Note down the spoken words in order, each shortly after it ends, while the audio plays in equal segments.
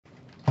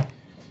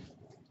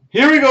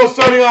Here we go,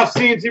 starting off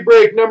CNC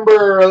break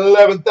number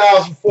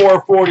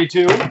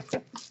 11,442.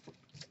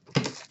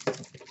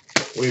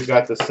 We've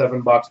got the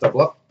 7-box double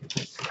up.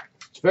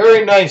 It's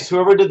very nice.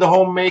 Whoever did the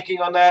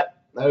homemaking on that,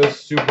 that is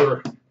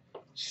super,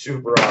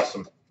 super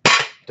awesome.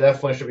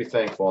 Definitely should be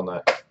thankful on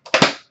that.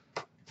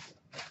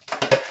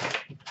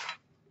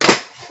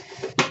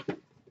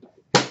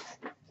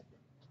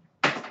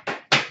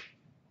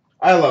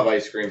 I love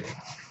ice cream.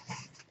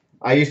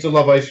 I used to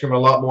love ice cream a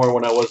lot more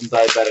when I wasn't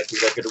diabetic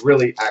because I could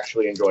really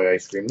actually enjoy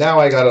ice cream. Now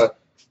I gotta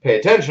pay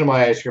attention to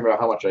my ice cream about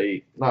how much I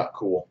eat. Not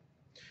cool.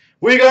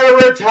 We got a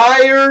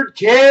retired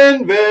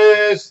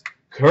canvas,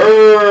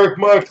 Kirk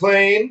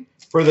McLean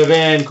for the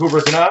Vancouver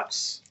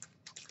Canucks.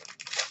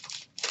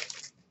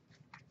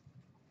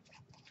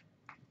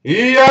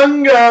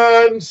 Young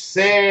Gun,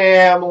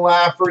 Sam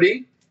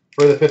Lafferty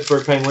for the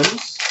Pittsburgh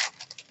Penguins.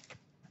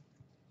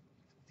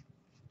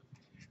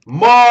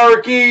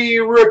 Marquee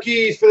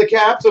rookies for the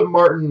Caps of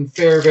Martin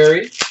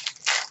Fairbury.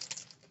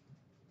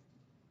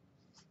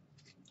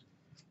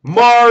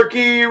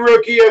 Marquee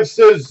rookie of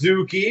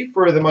Suzuki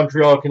for the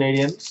Montreal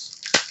Canadiens.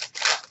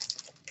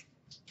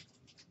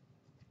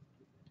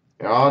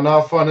 Oh,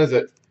 not fun, is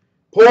it?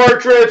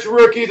 Portraits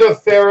rookies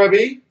of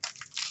Farabee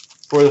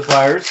for the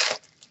Flyers.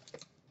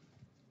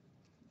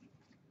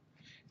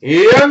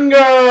 Young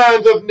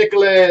Guns of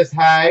Nicholas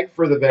Hague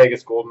for the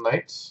Vegas Golden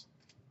Knights.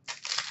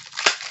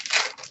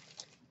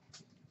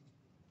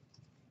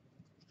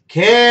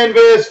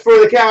 Canvas for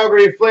the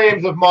Calgary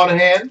Flames of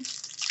Monahan.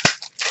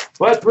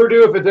 But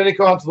Purdue, if it's any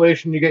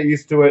consolation, you get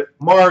used to it.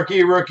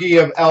 Marquee rookie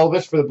of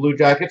Elvis for the Blue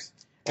Jackets.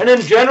 And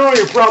in general,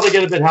 you'll probably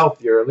get a bit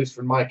healthier. At least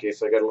for my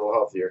case, I got a little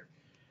healthier.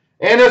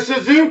 And a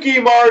Suzuki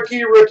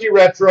Marquee rookie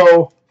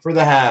retro for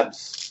the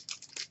Habs.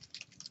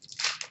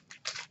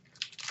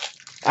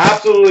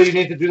 Absolutely, you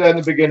need to do that in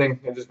the beginning.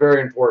 It is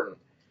very important.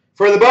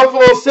 For the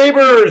Buffalo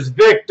Sabres,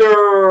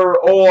 Victor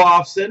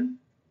Olofsson.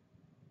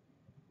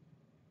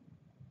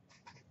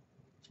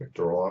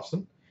 Victor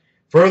Olofsson.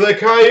 For the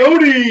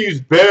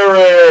Coyotes,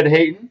 Barrett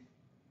Hayton.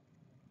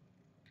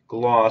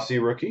 Glossy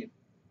rookie.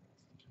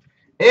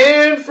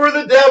 And for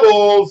the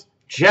Devils,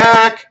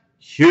 Jack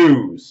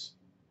Hughes.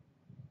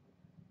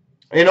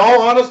 In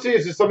all honesty,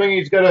 it's just something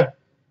he's got to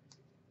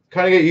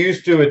kind of get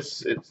used to.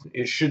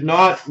 It should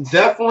not,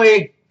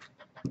 definitely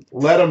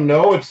let him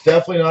know it's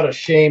definitely not a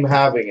shame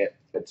having it.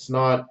 It's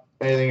not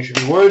anything you should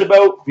be worried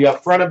about. Be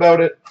upfront about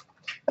it.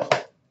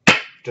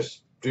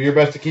 Just do your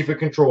best to keep it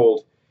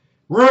controlled.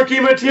 Rookie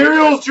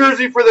materials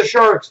jersey for the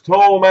Sharks,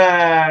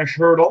 Tomas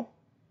Hertl.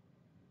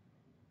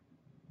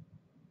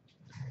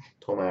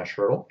 Tomas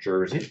Hertl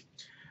jersey.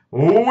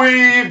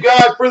 We've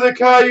got for the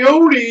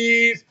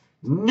Coyotes,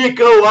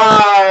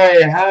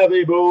 Nikolai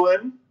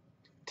Havibulin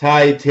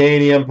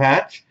titanium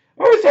patch.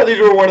 I always thought these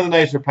were one of the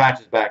nicer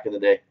patches back in the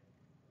day.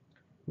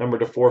 Number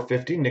to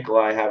 450,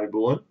 Nikolai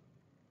Havibulin.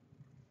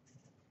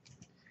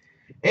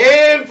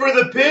 And for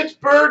the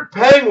Pittsburgh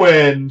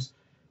Penguins,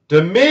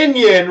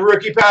 Dominion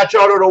rookie patch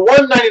auto to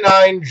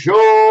 199,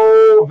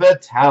 Joe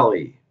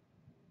Vitale.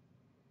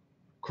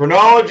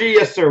 Chronology,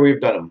 yes sir,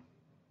 we've done them.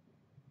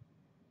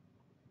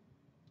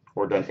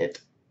 Or done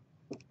it.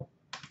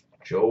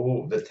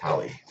 Joe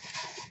Vitale.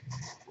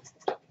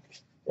 Yeah,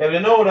 but you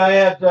know when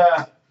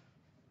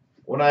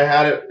I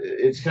had it,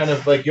 it's kind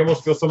of like you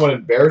almost feel somewhat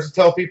embarrassed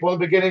to tell people in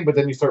the beginning, but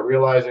then you start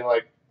realizing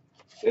like,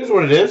 it is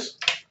what it is.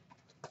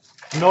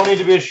 No need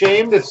to be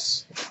ashamed.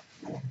 It's,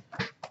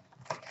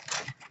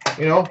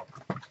 you know,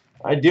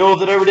 I deal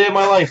with it every day of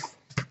my life.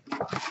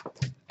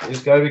 You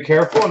just got to be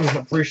careful and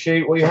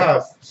appreciate what you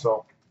have.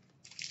 So,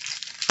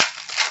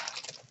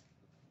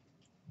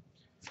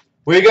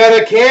 we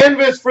got a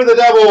canvas for the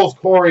Devils,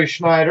 Corey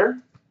Schneider.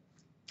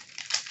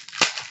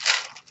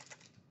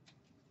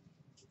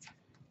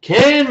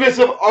 Canvas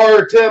of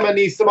Artem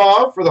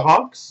Anisimov for the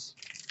Hawks.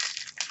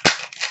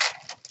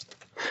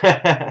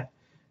 No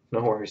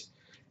worries.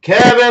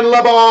 Kevin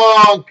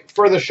LeBlanc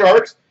for the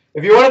Sharks.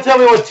 If you want to tell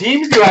me what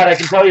teams you had, I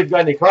can tell you if you've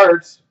got any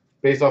cards,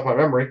 based off my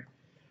memory.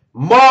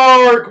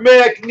 Mark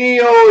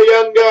McNeil,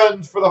 Young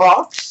Guns for the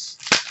Hawks.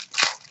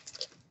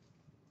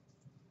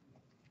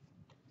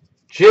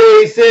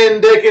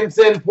 Jason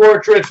Dickinson,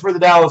 Portraits for the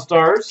Dallas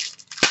Stars.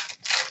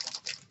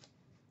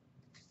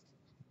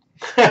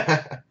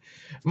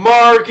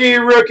 Marquee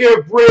rookie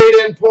of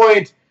Braden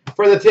Point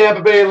for the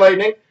Tampa Bay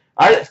Lightning.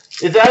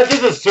 Is that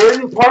just a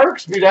certain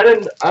parks? Dude, I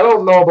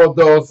don't know about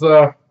those.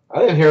 I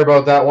didn't hear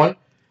about that one.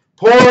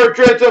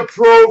 Portrait of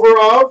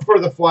Provorov for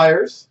the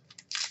Flyers.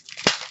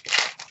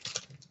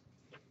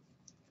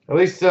 At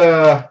least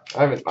I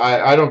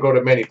don't go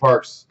to many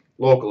parks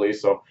locally,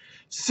 so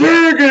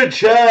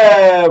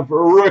Sergachev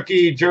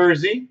rookie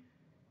jersey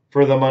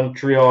for the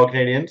Montreal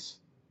Canadiens.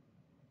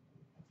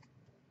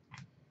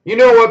 You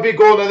know what, Be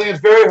Golden? I think it's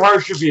very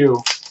harsh of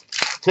you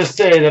to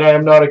say that I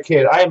am not a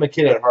kid. I am a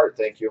kid at heart,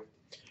 thank you.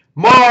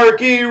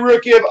 Marquee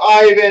rookie of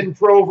Ivan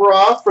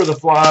Provorov for the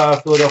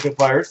Philadelphia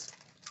Flyers.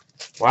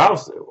 Wow.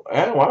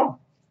 Wow.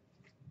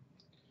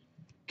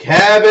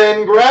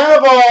 Kevin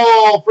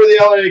Gravel for the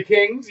LA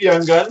Kings,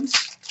 Young Guns.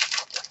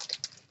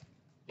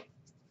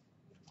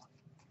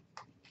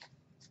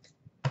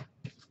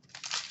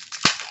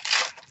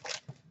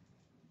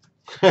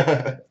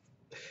 Program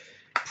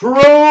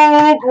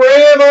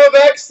of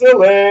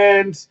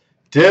Excellence,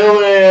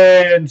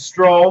 Dylan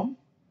Strome.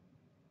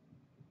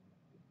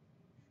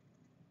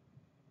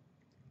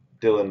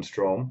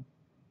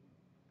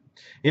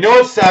 You know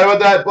what's sad about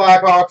that,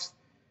 Blackhawks?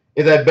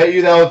 Is I bet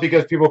you that was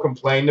because people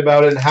complained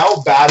about it. And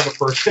how bad of a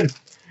person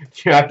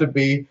you have to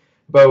be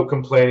about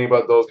complaining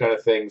about those kind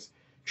of things.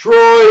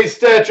 Troy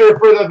Stetcher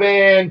for the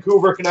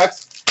Vancouver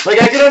Canucks. Like,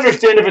 I can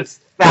understand if it's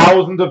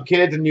thousands of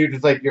kids and you're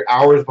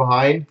hours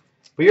behind.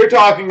 But you're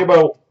talking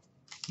about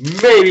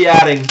maybe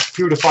adding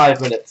 2 to 5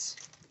 minutes.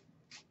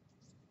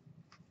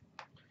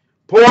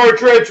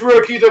 Portraits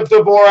rookies of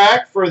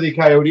Dvorak for the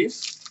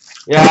Coyotes.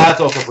 Yeah,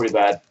 that's also pretty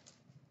bad.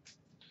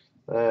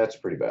 That's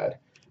pretty bad.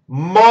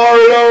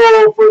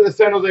 Marlowe for the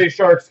San Jose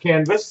Sharks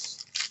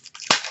canvas.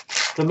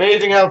 It's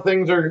amazing how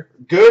things are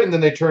good and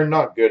then they turn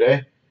not good,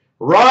 eh?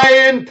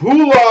 Ryan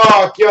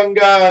Pulock, Young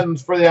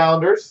Guns for the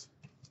Islanders.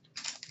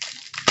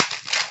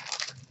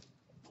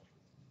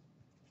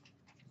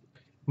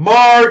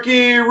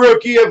 Marquee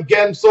rookie of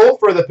Gensel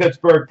for the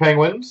Pittsburgh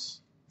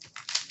Penguins.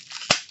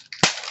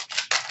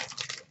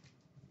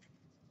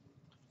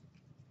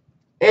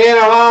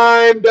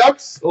 Anaheim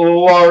Ducks,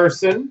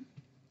 Larson.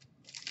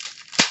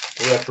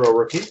 Retro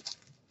rookie.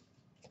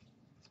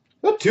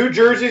 Got 2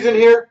 jerseys in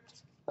here.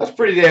 That's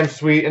pretty damn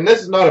sweet. And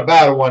this is not a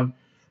bad one.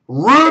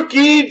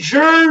 Rookie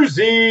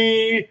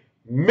jersey,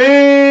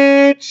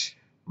 Mitch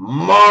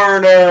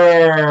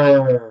Marner.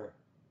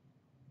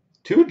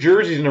 2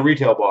 jerseys in a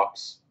retail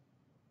box.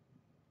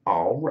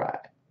 All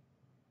right.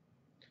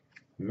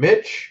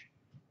 Mitch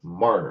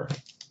Marner.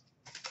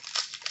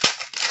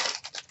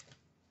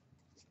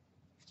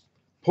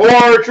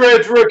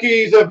 Portraits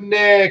rookies of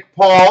Nick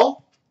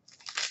Paul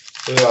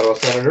for the Ottawa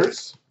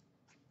Senators.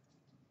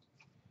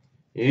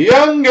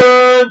 Young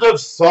Guns of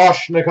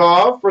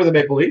Soshnikov for the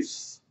Maple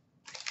Leafs.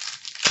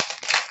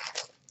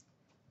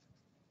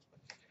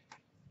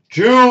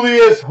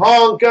 Julius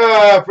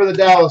Honka for the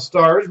Dallas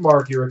Stars,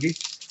 marquee rookie.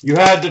 You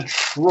had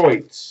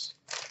Detroit's.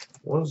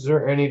 Was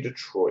there any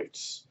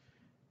Detroit's?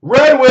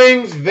 Red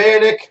Wings,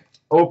 Vanek,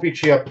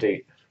 OPG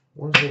update.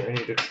 Was there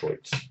any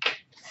Detroit's?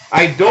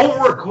 I don't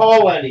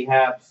recall any,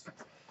 Habs.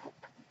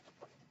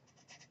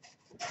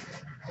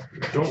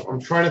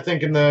 I'm trying to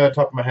think in the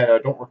top of my head. I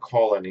don't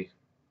recall any.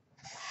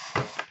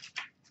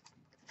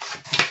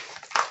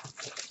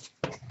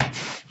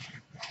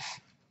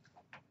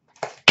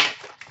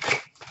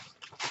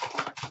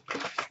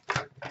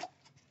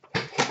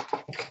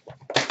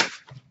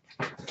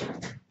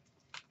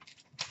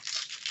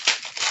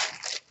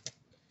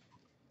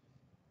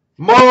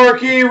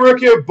 Marquee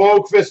rookie of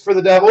Boqvist for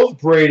the Devils.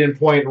 Braden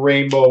Point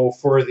Rainbow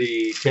for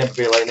the Tampa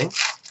Bay Lightning.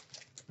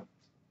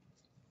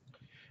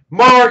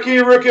 Marquee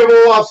rookie of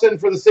Olofsson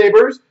for the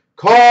Sabres.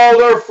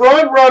 Calder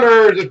front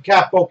runners of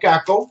Capo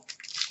Caco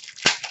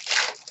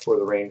for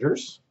the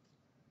Rangers.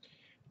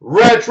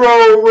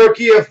 Retro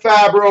rookie of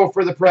Fabro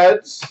for the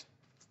Preds.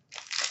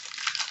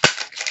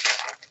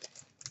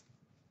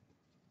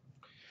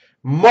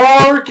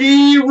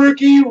 Marquee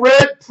rookie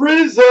red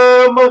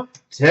prism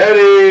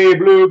Teddy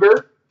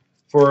Bluger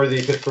for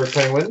the Pittsburgh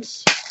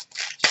Penguins.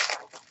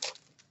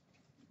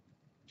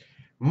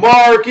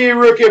 Marquee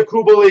rookie of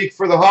Kubalik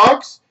for the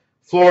Hawks.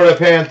 Florida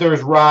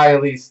Panthers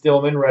Riley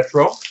Stillman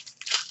retro.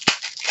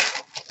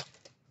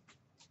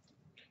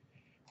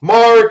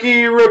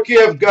 Marquee rookie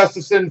of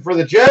Gustafson for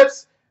the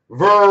Jets.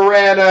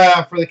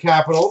 Verana for the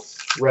Capitals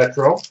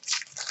retro.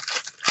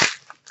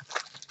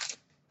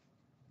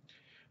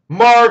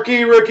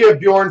 Marquee rookie of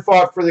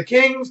Bjornfot for the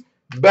Kings.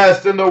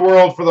 Best in the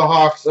world for the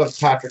Hawks of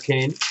Patrick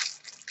Kane.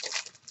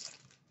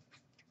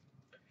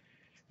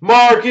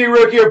 Marquee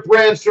rookie of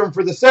Brandstrom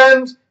for the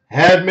Sens.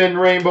 Hedman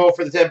Rainbow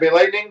for the Tampa Bay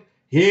Lightning.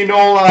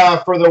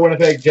 Hinola for the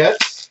Winnipeg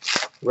Jets.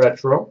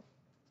 Retro.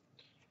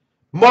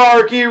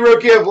 Marquee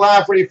rookie of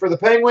Lafferty for the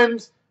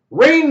Penguins.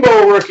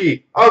 Rainbow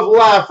rookie of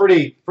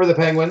Lafferty for the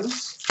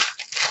Penguins.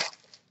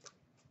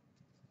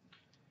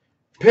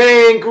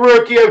 Pink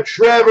rookie of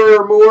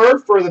Trevor Moore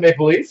for the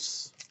Maple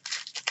Leafs.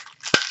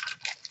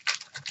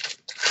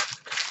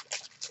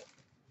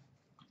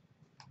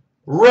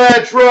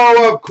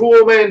 Retro of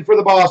Kuhlman for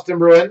the Boston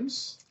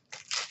Bruins.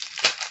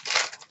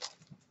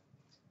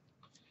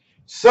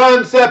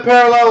 Sunset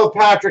parallel of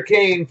Patrick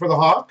Kane for the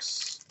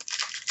Hawks.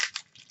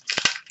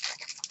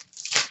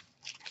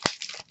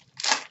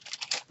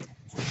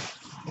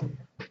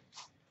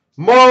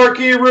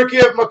 Marquee rookie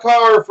of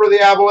Makar for the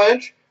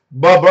Avalanche.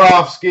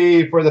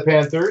 Bobrovsky for the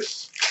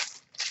Panthers.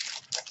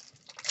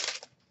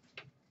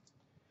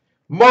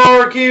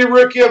 Marquee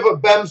rookie of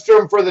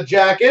Bemstrom for the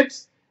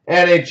Jackets.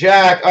 And a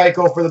Jack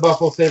Eichel for the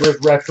Buffalo Sabres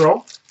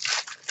retro.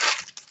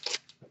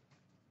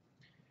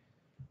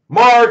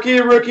 Marquee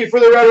rookie for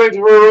the Red Wings,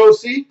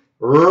 Hirose.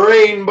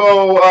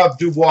 Rainbow of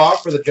Dubois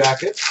for the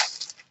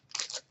Jackets.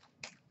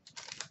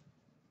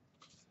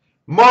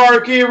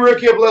 Marquee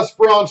rookie of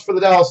L'Esperance for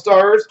the Dallas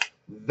Stars.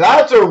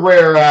 That's a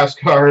rare-ass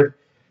card.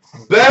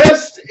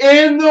 Best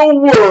in the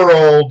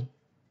world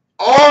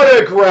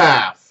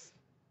autograph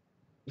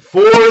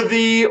for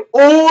the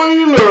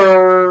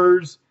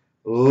Oilers,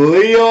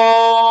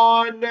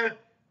 Leon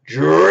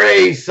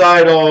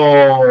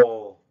Draisaitl.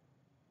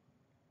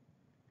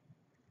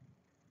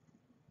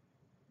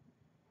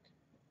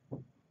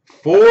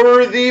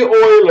 For the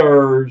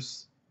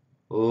Oilers,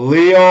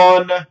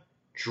 Leon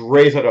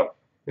Draisaitl.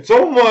 If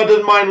someone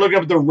doesn't mind looking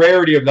up the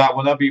rarity of that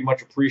one, that'd be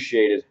much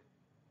appreciated.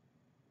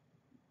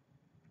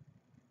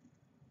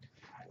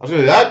 I was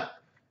going to say that.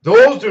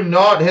 Those do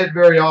not hit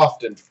very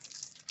often.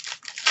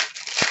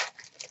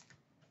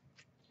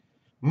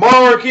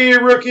 Marquee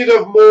Rookie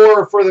of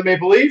Moore for the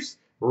Maple Leafs.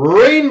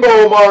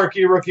 Rainbow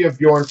Marquee Rookie of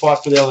Bjorn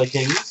Fott for the LA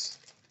Kings.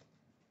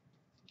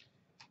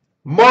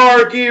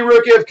 Marquee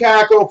Rookie of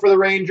Kako for the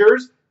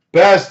Rangers.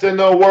 Best in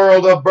the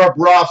world of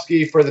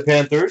Bobrovsky for the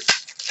Panthers.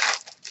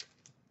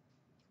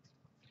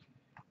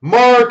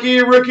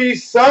 Marquee Rookie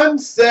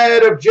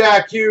Sunset of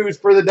Jack Hughes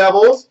for the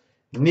Devils.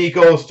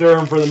 Nico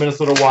Sturm for the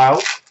Minnesota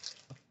Wild.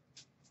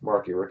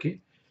 Marquee Rookie.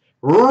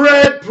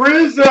 Red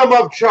Prism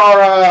of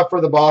Chara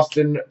for the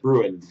Boston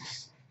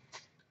Bruins.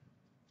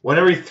 One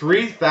every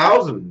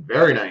 3,000.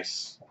 Very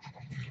nice.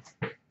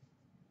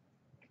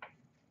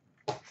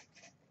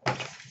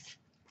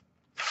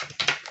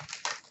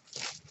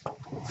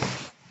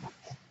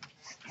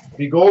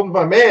 Be golden,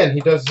 my man.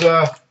 He does.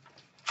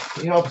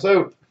 He helps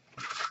out.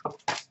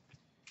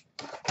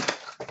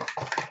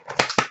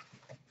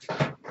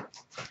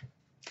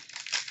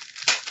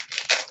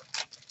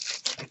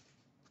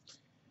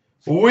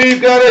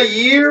 We've got a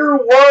year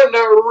one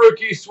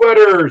rookie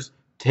sweaters.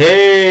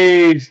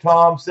 Tage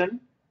Thompson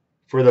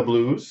for the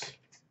Blues.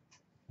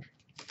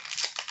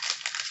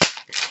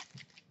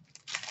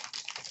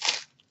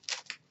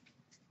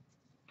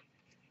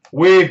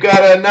 We've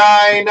got a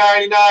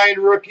 $9.99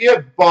 rookie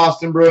of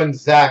Boston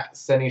Bruins, Zach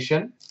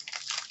Senyshyn.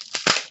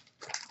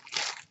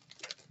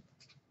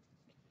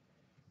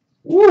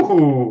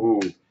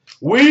 Woohoo!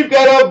 We've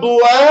got a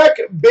black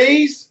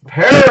base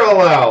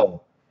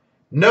parallel.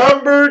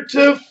 Number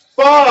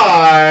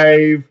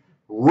 /5,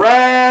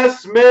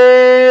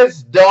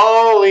 Rasmus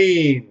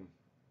Dahlin.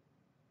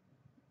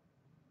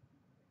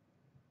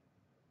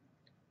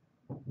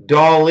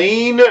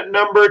 Dahlin,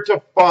 number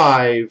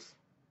 /5.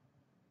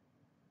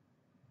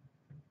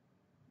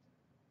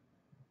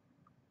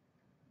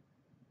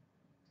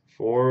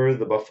 For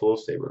the Buffalo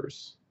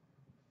Sabres.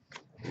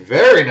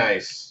 Very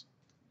nice.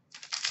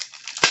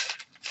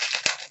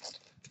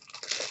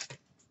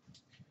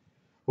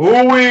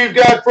 Who we've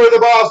got for the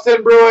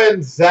Boston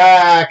Bruins,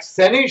 Zach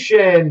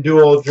Senyshyn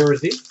dual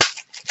jersey,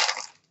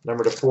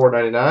 number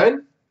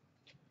 /499.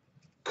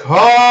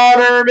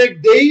 Connor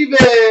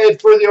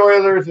McDavid for the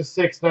Oilers, a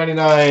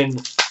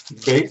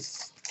 $6.99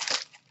 base.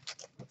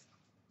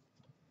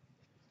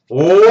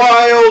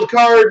 Wild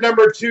card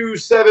number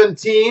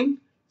 217.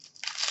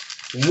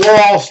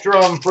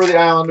 Wallstrom for the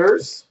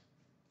Islanders.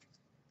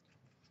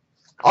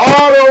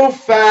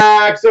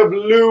 Autofacts of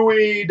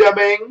Louis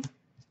Domingue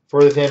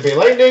for the Tampa Bay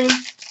Lightning.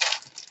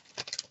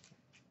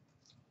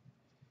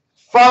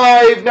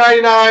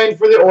 $5.99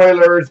 for the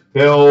Oilers,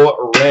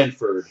 Bill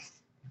Ranford.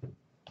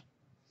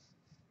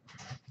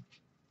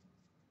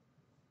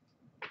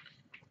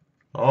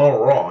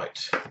 All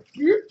right.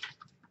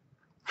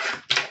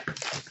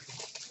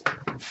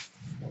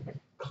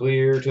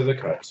 Clear to the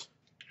cut.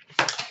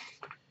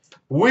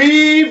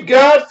 We've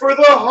got for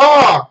the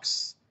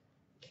Hawks,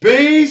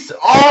 base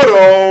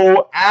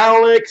auto,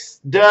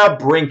 Alex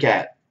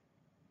DeBrincat.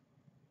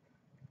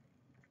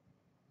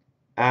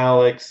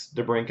 Alex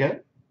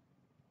DeBrincat.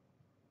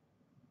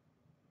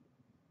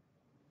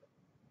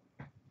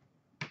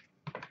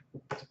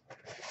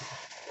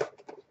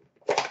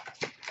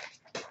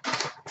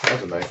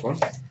 That's a nice one.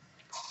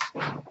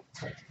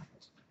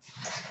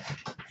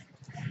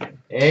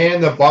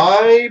 And the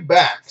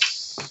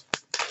BuyBacks.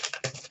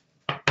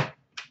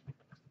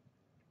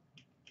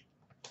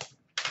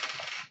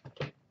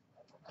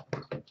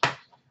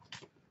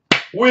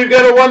 We've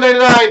got a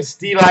 $1.99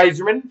 Steve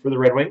Yzerman for the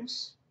Red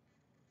Wings.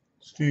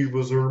 Steve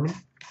Yzerman.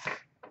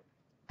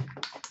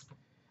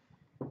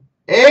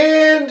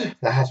 And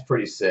that's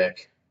pretty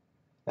sick.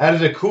 That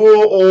is a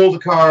cool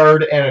old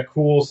card and a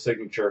cool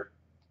signature.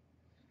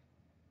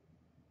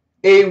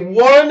 A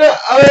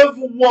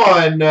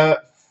 1/1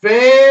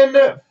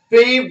 fan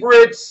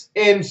favorites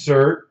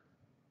insert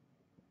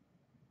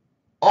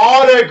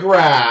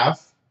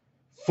autograph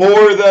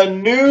for the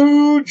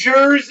New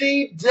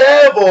Jersey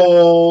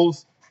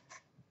Devils,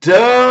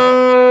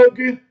 Doug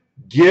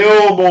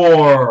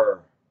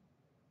Gilmour.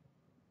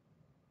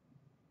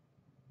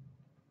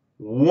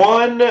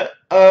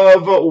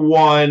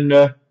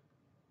 1/1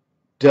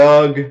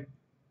 Doug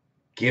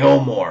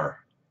Gilmour.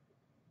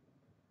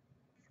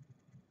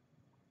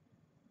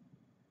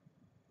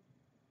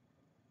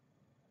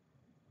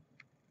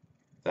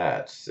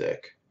 That's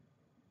sick.